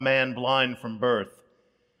man blind from birth.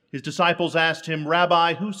 His disciples asked him,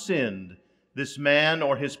 "Rabbi, who sinned, this man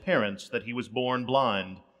or his parents, that he was born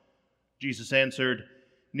blind?" Jesus answered,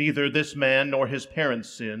 "Neither this man nor his parents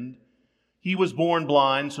sinned. He was born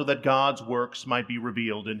blind so that God's works might be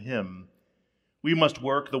revealed in him. We must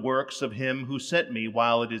work the works of him who sent me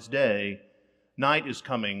while it is day. Night is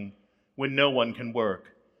coming when no one can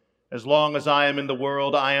work. As long as I am in the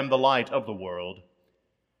world, I am the light of the world."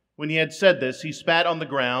 When he had said this, he spat on the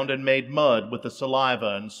ground and made mud with the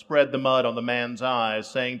saliva and spread the mud on the man's eyes,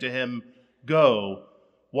 saying to him, "Go,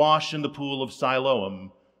 wash in the pool of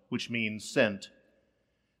Siloam," which means sent.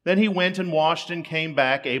 Then he went and washed and came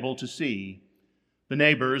back able to see. The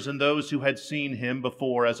neighbors and those who had seen him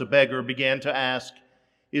before as a beggar began to ask,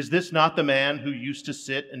 "Is this not the man who used to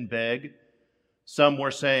sit and beg?" Some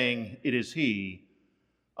were saying, "It is he."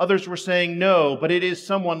 Others were saying, "No, but it is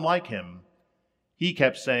someone like him." He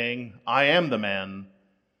kept saying, "I am the man."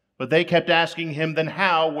 But they kept asking him, "Then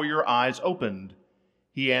how were your eyes opened?"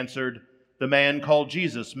 He answered, "The man called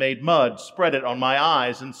Jesus made mud, spread it on my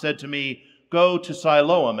eyes, and said to me, 'Go to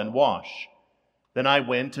Siloam and wash.' Then I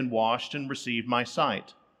went and washed and received my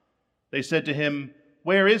sight." They said to him,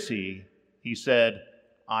 "Where is he?" He said,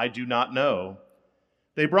 "I do not know."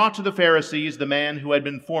 They brought to the Pharisees the man who had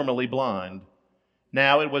been formerly blind.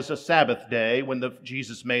 Now it was a Sabbath day when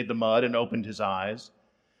Jesus made the mud and opened his eyes.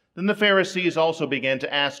 Then the Pharisees also began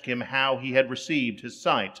to ask him how he had received his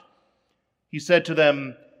sight. He said to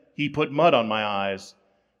them, "He put mud on my eyes.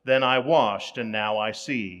 Then I washed, and now I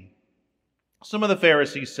see." Some of the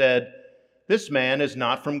Pharisees said, "This man is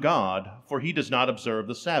not from God, for he does not observe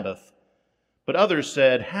the Sabbath." But others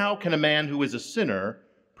said, "How can a man who is a sinner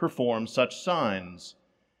perform such signs?"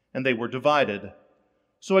 And they were divided.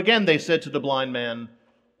 So again they said to the blind man,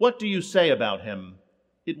 "What do you say about him?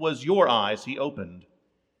 It was your eyes he opened."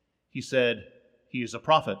 He said, "He is a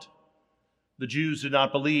prophet." The Jews did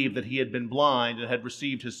not believe that he had been blind and had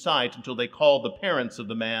received his sight until they called the parents of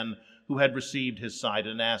the man who had received his sight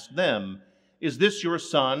and asked them, "Is this your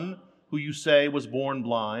son, who you say was born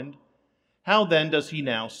blind? How then does he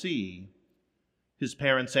now see?" His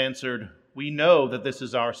parents answered, "We know that this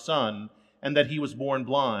is our son, and that he was born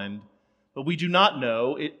blind. But we do not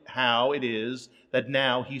know how it is that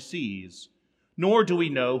now he sees, nor do we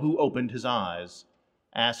know who opened his eyes.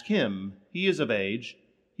 Ask him, he is of age,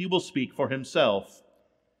 he will speak for himself."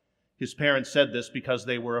 His parents said this because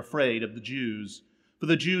they were afraid of the Jews, for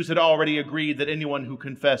the Jews had already agreed that anyone who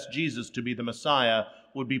confessed Jesus to be the Messiah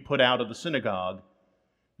would be put out of the synagogue.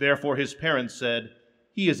 Therefore his parents said,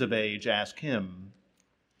 "He is of age, ask him."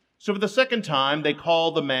 So for the second time they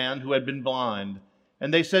called the man who had been blind,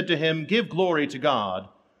 and they said to him, "Give glory to God.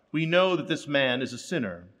 We know that this man is a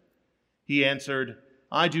sinner." He answered,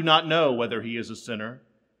 "I do not know whether he is a sinner.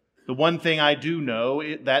 The one thing I do know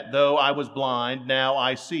is that though I was blind, now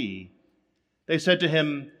I see." They said to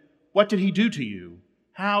him, "What did he do to you?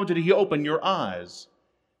 How did he open your eyes?"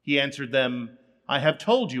 He answered them, "I have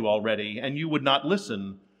told you already, and you would not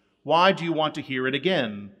listen. Why do you want to hear it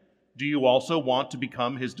again? Do you also want to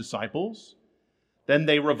become his disciples?" Then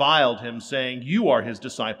they reviled him, saying, "You are his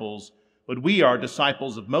disciples, but we are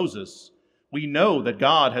disciples of Moses. We know that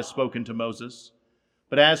God has spoken to Moses.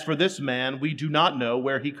 But as for this man, we do not know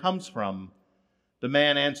where he comes from." The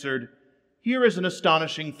man answered, "Here is an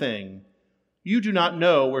astonishing thing. You do not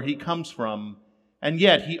know where he comes from, and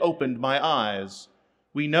yet he opened my eyes.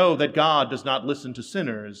 We know that God does not listen to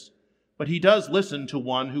sinners, but he does listen to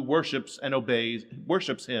one who worships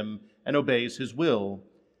him and obeys his will.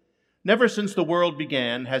 Never since the world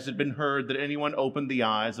began has it been heard that anyone opened the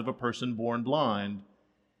eyes of a person born blind.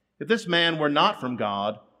 If this man were not from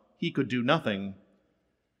God, he could do nothing."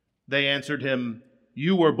 They answered him,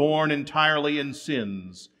 "You were born entirely in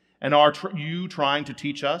sins, and are you trying to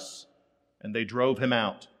teach us?" And they drove him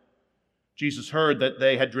out. Jesus heard that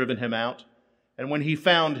they had driven him out, and when he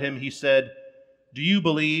found him, he said, "Do you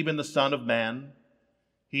believe in the Son of Man?"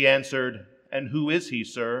 He answered, "And who is he,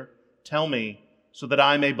 sir? Tell me, so that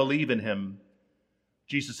I may believe in him."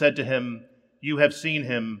 Jesus said to him, "You have seen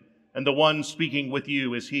him, and the one speaking with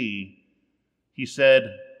you is he." He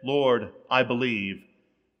said, "Lord, I believe,"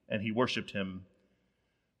 and he worshipped him.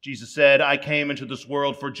 Jesus said, "I came into this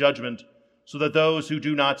world for judgment, so that those who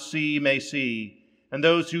do not see may see, and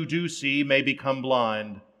those who do see may become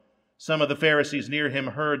blind." Some of the Pharisees near him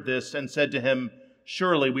heard this and said to him,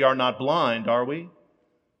 "Surely we are not blind, are we?"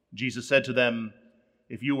 Jesus said to them,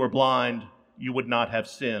 "If you were blind, you would not have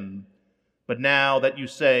sin. But now that you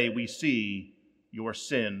say, 'We see,' your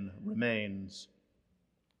sin remains."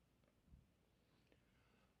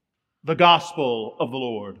 The Gospel of the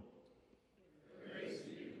Lord. Praise to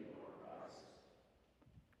you, Lord Christ.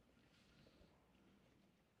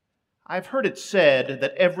 I've heard it said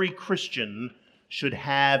that every Christian should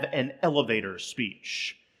have an elevator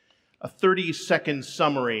speech, a 30-second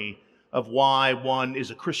summary of why one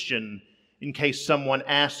is a Christian in case someone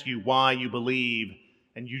asks you why you believe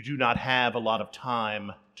and you do not have a lot of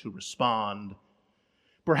time to respond.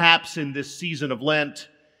 Perhaps in this season of Lent,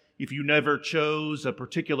 if you never chose a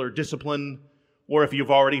particular discipline, or if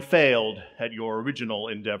you've already failed at your original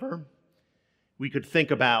endeavor, we could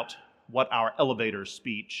think about what our elevator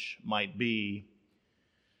speech might be.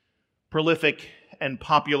 Prolific and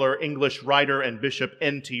popular English writer and bishop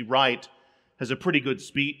N.T. Wright has a pretty good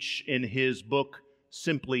speech in his book,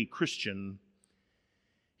 Simply Christian.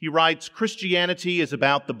 He writes, "Christianity is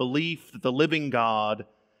about the belief that the living God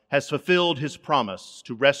has fulfilled his promise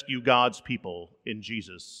to rescue God's people in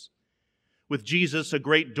Jesus. With Jesus, a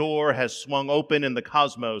great door has swung open in the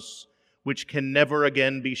cosmos, which can never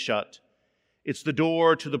again be shut. It's the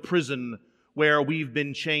door to the prison where we've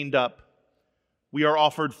been chained up. We are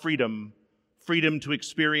offered freedom to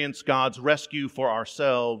experience God's rescue for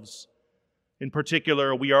ourselves. In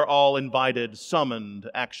particular, we are all invited, summoned,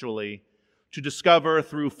 actually, to discover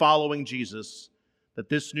through following Jesus that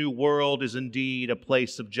this new world is indeed a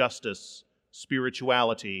place of justice,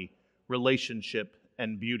 spirituality, relationship,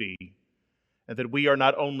 and beauty, and that we are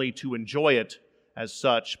not only to enjoy it as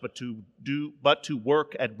such, but to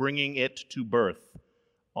work at bringing it to birth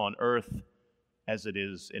on earth as it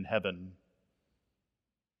is in heaven."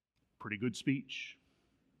 Pretty good speech.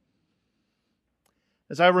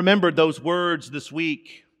 As I remembered those words this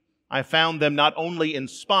week, I found them not only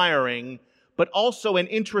inspiring, but also an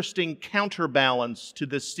interesting counterbalance to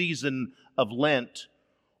this season of Lent,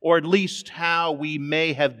 or at least how we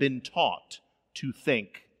may have been taught to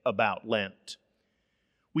think about Lent.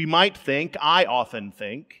 We might think, I often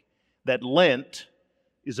think, that Lent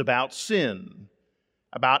is about sin,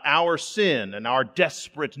 about our sin and our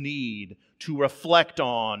desperate need to reflect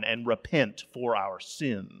on and repent for our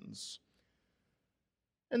sins.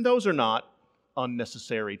 And those are not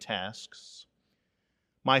unnecessary tasks.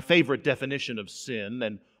 My favorite definition of sin,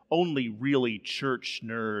 and only really church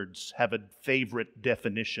nerds have a favorite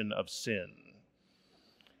definition of sin.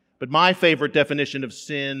 But my favorite definition of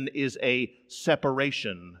sin is a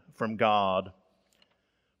separation from God.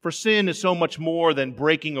 For sin is so much more than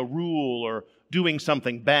breaking a rule or doing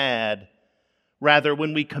something bad. Rather,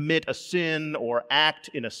 when we commit a sin or act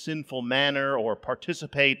in a sinful manner or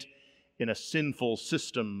participate in a sinful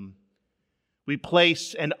system, we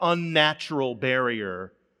place an unnatural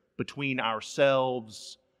barrier between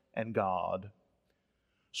ourselves and God.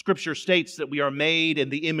 Scripture states that we are made in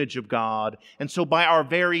the image of God, and so by our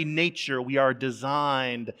very nature we are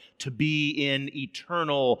designed to be in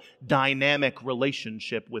eternal, dynamic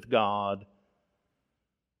relationship with God.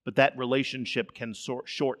 But that relationship can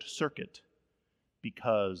short-circuit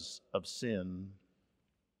because of sin.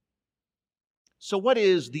 So what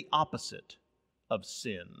is the opposite of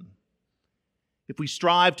sin? If we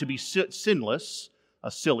strive to be sinless, a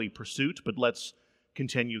silly pursuit, but let's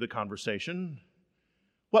continue the conversation,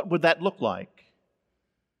 what would that look like?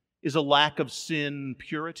 Is a lack of sin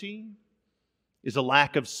purity? Is a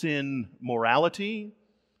lack of sin morality?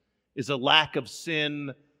 Is a lack of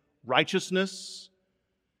sin righteousness?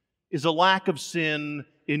 Is a lack of sin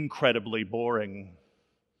incredibly boring?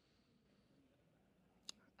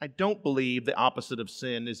 I don't believe the opposite of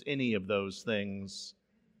sin is any of those things.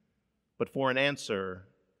 But for an answer,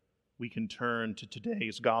 we can turn to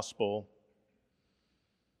today's gospel.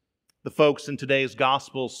 The folks in today's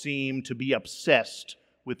gospel seem to be obsessed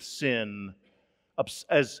with sin,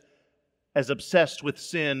 as obsessed with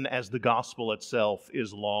sin as the gospel itself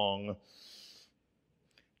is long.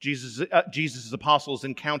 Jesus' apostles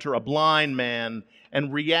encounter a blind man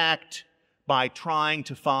and react by trying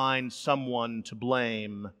to find someone to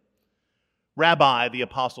blame. "Rabbi," the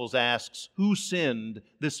apostles asks, "who sinned,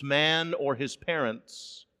 this man or his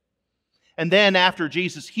parents?" And then after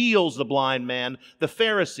Jesus heals the blind man, the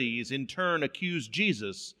Pharisees in turn accuse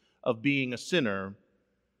Jesus of being a sinner.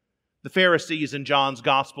 The Pharisees in John's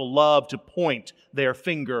gospel love to point their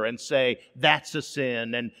finger and say, "That's a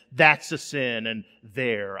sin, and that's a sin, and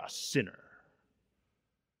they're a sinner."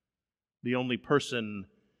 The only person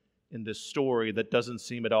in this story that doesn't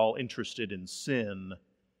seem at all interested in sin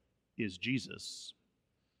is Jesus.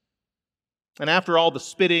 And after all the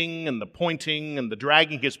spitting and the pointing and the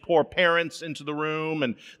dragging his poor parents into the room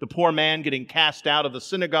and the poor man getting cast out of the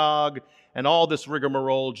synagogue and all this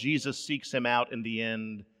rigmarole, Jesus seeks him out in the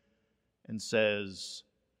end and says,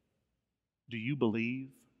 "Do you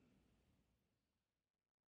believe?"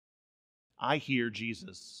 I hear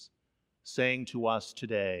Jesus saying to us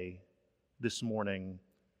today, this morning,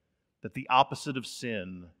 that the opposite of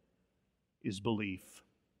sin is belief.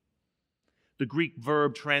 The Greek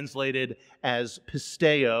verb translated as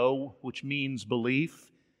pisteo, which means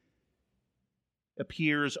belief,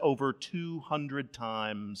 appears over 200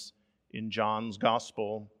 times in John's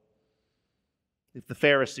Gospel. If the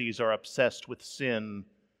Pharisees are obsessed with sin,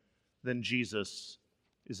 then Jesus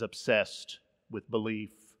is obsessed with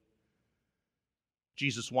belief.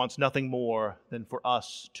 Jesus wants nothing more than for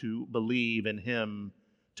us to believe in Him,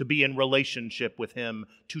 to be in relationship with Him,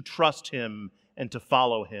 to trust Him, and to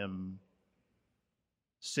follow Him.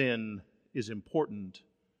 Sin is important,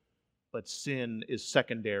 but sin is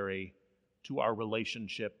secondary to our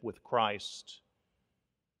relationship with Christ.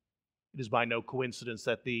 It is by no coincidence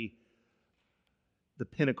that the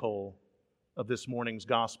pinnacle of this morning's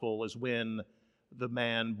gospel is when the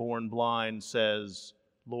man born blind says,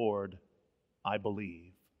 "Lord, I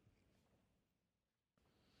believe."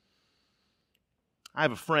 I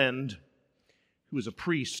have a friend who is a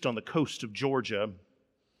priest on the coast of Georgia.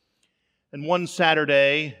 And one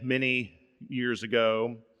Saturday, many years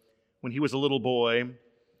ago, when he was a little boy,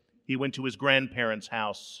 he went to his grandparents'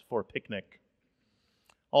 house for a picnic.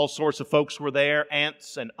 All sorts of folks were there,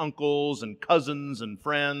 aunts and uncles and cousins and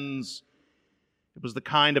friends. It was the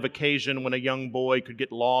kind of occasion when a young boy could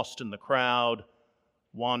get lost in the crowd,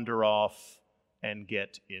 wander off, and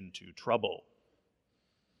get into trouble.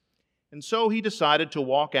 And so he decided to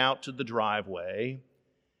walk out to the driveway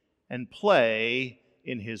and play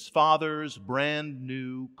in his father's brand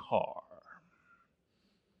new car.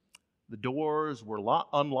 The doors were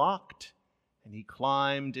unlocked, and he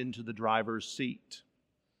climbed into the driver's seat.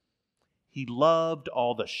 He loved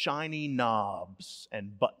all the shiny knobs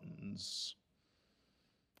and buttons.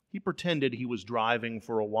 He pretended he was driving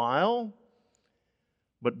for a while,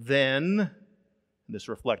 but then, and this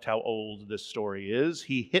reflects how old this story is,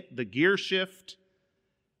 he hit the gear shift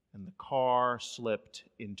and the car slipped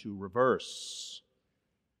into reverse.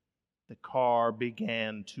 The car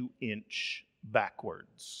began to inch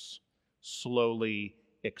backwards, slowly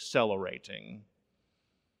accelerating.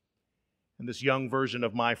 And this young version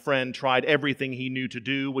of my friend tried everything he knew to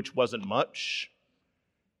do, which wasn't much.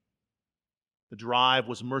 The drive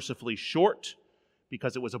was mercifully short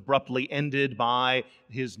because it was abruptly ended by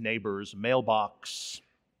his neighbor's mailbox.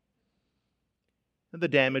 And the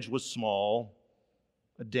damage was small,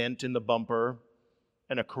 a dent in the bumper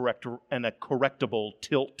and a correctable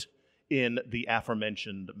tilt in the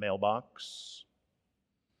aforementioned mailbox.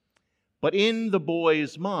 But in the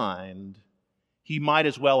boy's mind, he might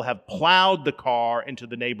as well have plowed the car into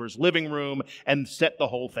the neighbor's living room and set the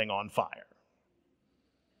whole thing on fire.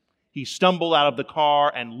 He stumbled out of the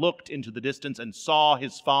car and looked into the distance and saw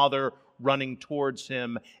his father running towards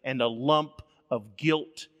him, and a lump of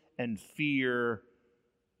guilt and fear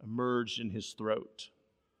emerged in his throat.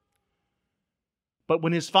 But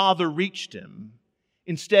when his father reached him,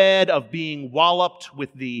 instead of being walloped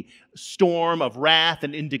with the storm of wrath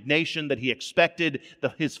and indignation that he expected,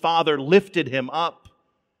 his father lifted him up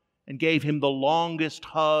and gave him the longest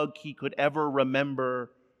hug he could ever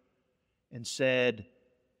remember and said,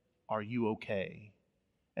 "Are you okay?"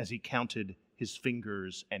 as he counted his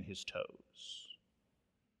fingers and his toes.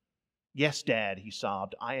 "Yes, Dad," he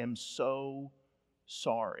sobbed. "I am so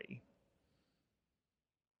sorry."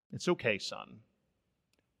 "It's okay, son.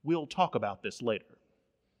 We'll talk about this later.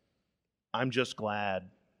 I'm just glad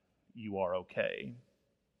you are okay."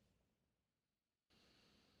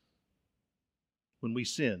 When we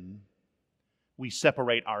sin, we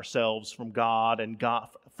separate ourselves from God, and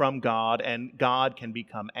God can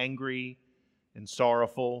become angry and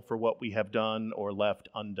sorrowful for what we have done or left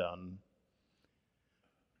undone.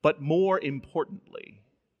 But more importantly,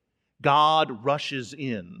 God rushes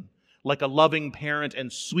in like a loving parent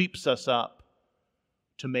and sweeps us up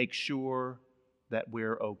to make sure that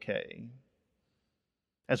we're okay.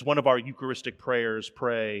 As one of our Eucharistic prayers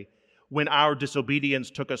pray, "When our disobedience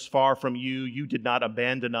took us far from you, you did not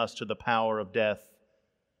abandon us to the power of death.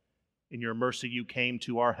 In your mercy you came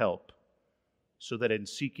to our help, so that in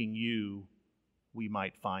seeking you, we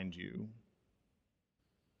might find you."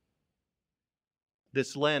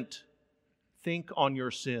 This Lent, think on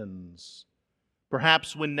your sins.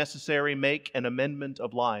 Perhaps when necessary, make an amendment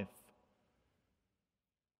of life.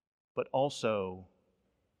 But also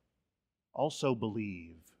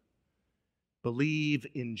believe. Believe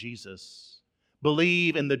in Jesus.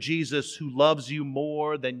 Believe in the Jesus who loves you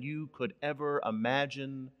more than you could ever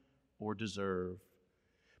imagine or deserve.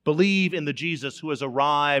 Believe in the Jesus who has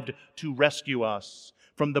arrived to rescue us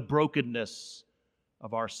from the brokenness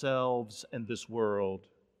of ourselves and this world.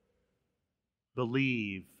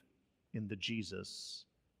 Believe in the Jesus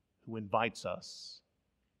who invites us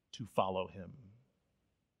to follow him.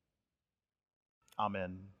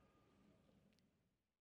 Amen.